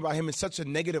talking about him in such a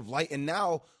negative light, and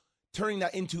now turning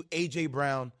that into A.J.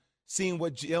 Brown, seeing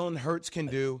what Jalen Hurts can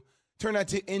do, turn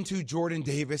that into Jordan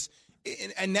Davis.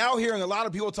 And now hearing a lot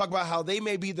of people talk about how they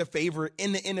may be the favorite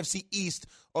in the NFC East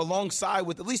alongside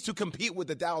with, at least to compete with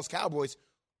the Dallas Cowboys.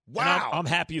 Wow. I'm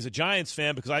happy as a Giants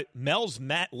fan because Mel's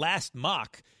last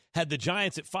mock had the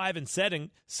Giants at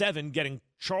 5-7, getting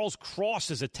Charles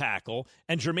Cross as a tackle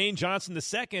and Jermaine Johnson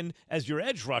II as your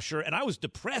edge rusher. And I was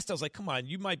depressed. I was like, come on,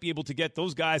 you might be able to get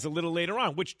those guys a little later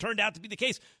on, which turned out to be the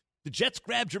case. The Jets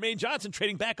grabbed Jermaine Johnson,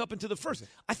 trading back up into the first.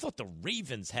 I thought the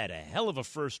Ravens had a hell of a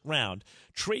first round,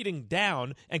 trading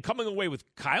down and coming away with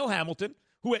Kyle Hamilton,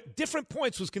 who at different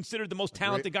points was considered the most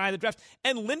talented guy in the draft,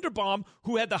 and Linderbaum,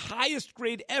 who had the highest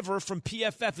grade ever from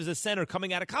PFF as a center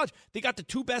coming out of college. They got the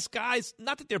two best guys,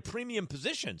 not that they're premium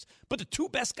positions, but the two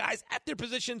best guys at their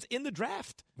positions in the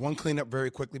draft. One cleanup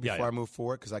very quickly before I move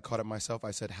forward, because I caught it myself.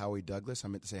 I said Howie Douglas. I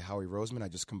meant to say Howie Roseman. I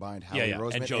just combined Howie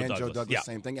Roseman and Joe Douglas.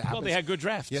 Same thing. Well, they had good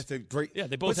drafts. Yes, they're great. Yeah,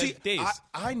 they both had days.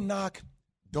 I knock,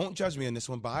 don't judge me on this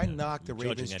one, but I knock the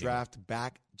Ravens draft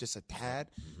back just a tad.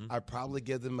 I'd probably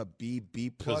give them a B+.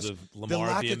 Because of Lamar the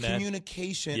lack being of mad?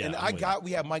 communication. Yeah, and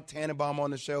we have Mike Tannenbaum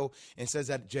on the show and says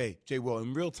that, Jay Will,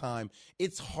 in real time,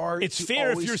 it's hard It's to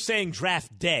fair always, if you're saying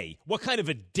draft day. What kind of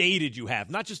a day did you have?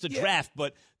 Not just a draft,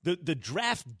 but the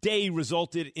draft day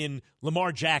resulted in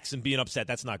Lamar Jackson being upset.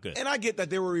 That's not good. And I get that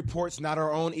there were reports, not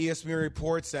our own ESPN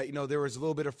reports, that there was a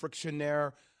little bit of friction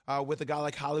there with a guy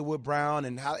like Hollywood Brown,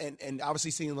 and obviously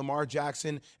seeing Lamar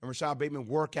Jackson and Rashad Bateman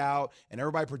work out, and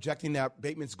everybody projecting that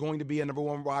Bateman's going to be a number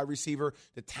one wide receiver.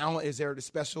 The talent is there,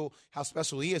 how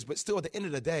special he is. But still, at the end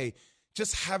of the day,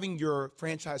 just having your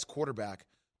franchise quarterback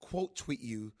quote tweet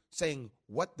you saying,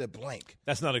 what the blank.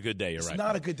 That's not a good day, you're right. It's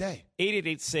not a good day.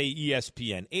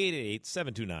 888-SAY-ESPN,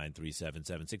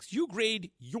 888-729-3776. You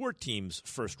grade your team's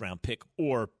first-round pick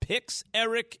or picks.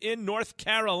 Eric in North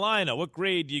Carolina, what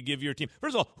grade do you give your team?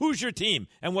 First of all, who's your team,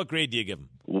 and what grade do you give them?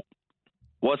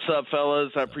 What's up,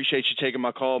 fellas? I appreciate you taking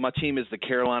my call. My team is the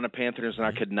Carolina Panthers, and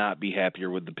I could not be happier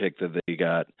with the pick that they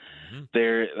got.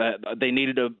 They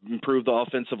needed to improve the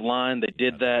offensive line. They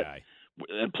did that.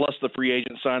 And plus the free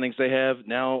agent signings they have.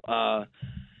 Now,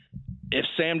 if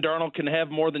Sam Darnold can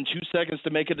have more than 2 seconds to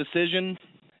make a decision,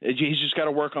 he's just got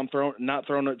to work on not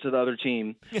throwing it to the other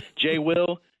team. Jay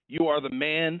Will, you are the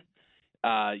man.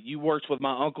 You worked with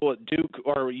my uncle at Duke,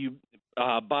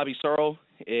 Bobby Sorrell,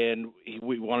 and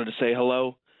we wanted to say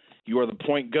hello. You are the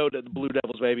point goat at the Blue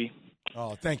Devils, baby.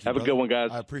 Oh, thank you. Have a good one,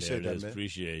 guys. I appreciate that, man.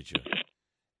 Appreciate you.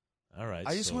 All right.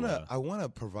 I just want to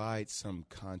provide some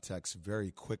context very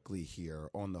quickly here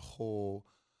on the whole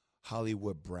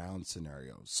Hollywood Brown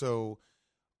scenario. So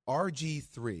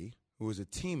RG3, who was a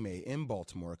teammate in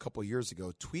Baltimore a couple years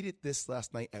ago, tweeted this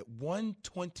last night at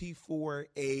 1:24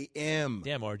 a.m.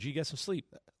 Damn, RG, get some sleep.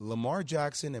 Lamar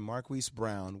Jackson and Marquise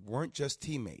Brown weren't just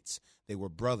teammates. They were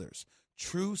brothers,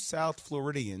 true South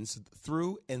Floridians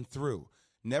through and through.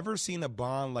 Never seen a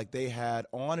bond like they had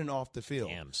on and off the field.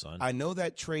 Damn, son. I know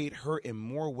that trade hurt in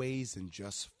more ways than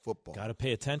just football. Got to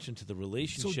pay attention to the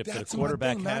relationship that a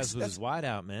quarterback has with his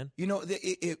wideout, man.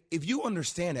 If you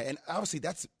understand it, and obviously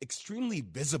that's extremely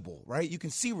visible, right? You can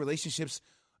see relationships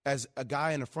as a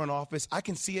guy in the front office. I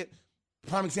can see it.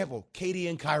 Prime example, KD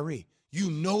and Kyrie. You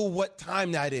know what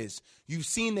time that is. You've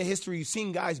seen the history. You've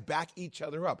seen guys back each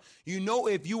other up. You know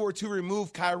if you were to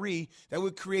remove Kyrie, that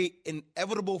would create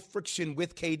inevitable friction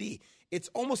with KD. It's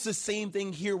almost the same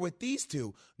thing here with these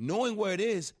two. Knowing what it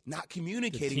is, not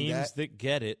communicating the teams that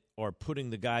get it are putting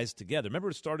the guys together. Remember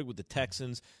it started with the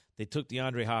Texans. They took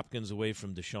DeAndre Hopkins away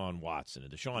from Deshaun Watson.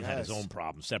 And Deshaun had his own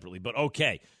problems separately. But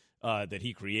okay, that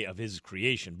he of his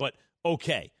creation. But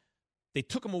okay, they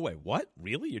took him away. What?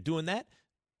 Really? You're doing that?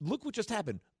 Look what just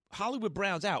happened. Hollywood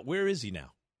Brown's out. Where is he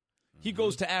now? He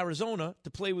goes to Arizona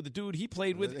to play with the dude he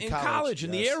played with in college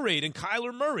in the air raid, and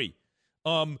Kyler Murray.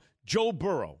 Joe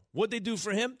Burrow. What'd they do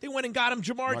for him? They went and got him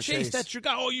Jamar Chase. That's your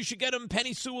guy. Oh, you should get him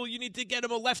Penny Sewell. You need to get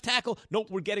him a left tackle. Nope,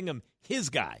 we're getting him his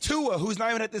guy. Tua, who's not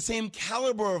even at the same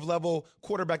caliber of level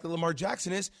quarterback that Lamar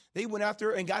Jackson is. They went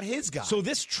after and got his guy. So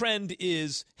this trend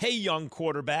is, hey, young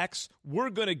quarterbacks, we're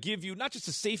going to give you not just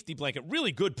a safety blanket,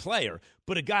 really good player,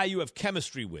 but a guy you have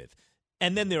chemistry with.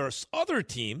 And then there are other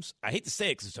teams, I hate to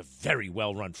say it because it's a very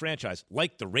well-run franchise,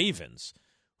 like the Ravens,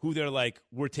 who they're like,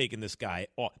 we're taking this guy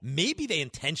off. Maybe they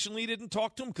intentionally didn't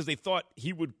talk to him because they thought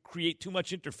he would create too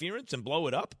much interference and blow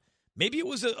it up. Maybe it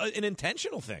was an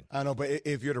intentional thing. I know, but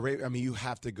if you're the Ravens, I mean, you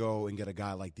have to go and get a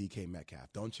guy like DK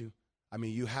Metcalf, don't you? I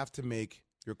mean, you have to make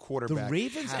your quarterback The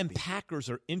Ravens happy. and Packers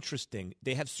are interesting.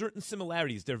 They have certain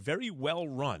similarities. They're very well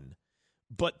run,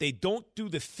 but they don't do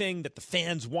the thing that the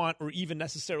fans want or even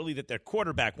necessarily that their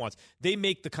quarterback wants. They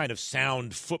make the kind of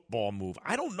sound football move.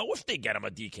 I don't know if they get him a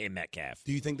DK Metcalf.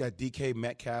 Do you think that DK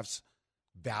Metcalf's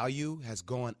value has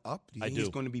gone up? Do you think he's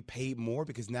going to be paid more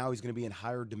because now he's going to be in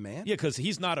higher demand? Yeah, because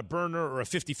he's not a burner or a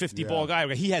 50-50 ball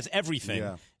guy. He has everything.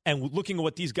 Yeah. And looking at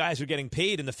what these guys are getting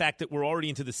paid and the fact that we're already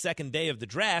into the second day of the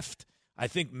draft, I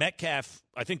think Metcalf,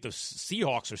 I think the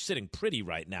Seahawks are sitting pretty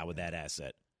right now with that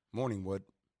asset. Morning, Wood.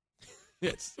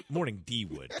 It's morning D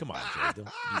Wood. Come on, Jay. Don't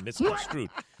be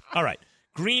misconstrued. All right.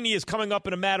 Greeny is coming up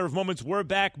in a matter of moments. We're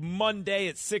back Monday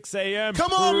at 6 a.m.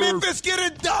 Come on, Memphis, get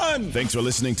it done. Thanks for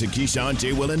listening to Keyshawn,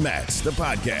 J. Will, and Max, the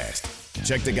podcast.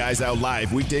 Check the guys out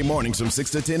live weekday mornings from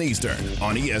 6 to 10 Eastern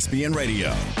on ESPN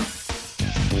Radio.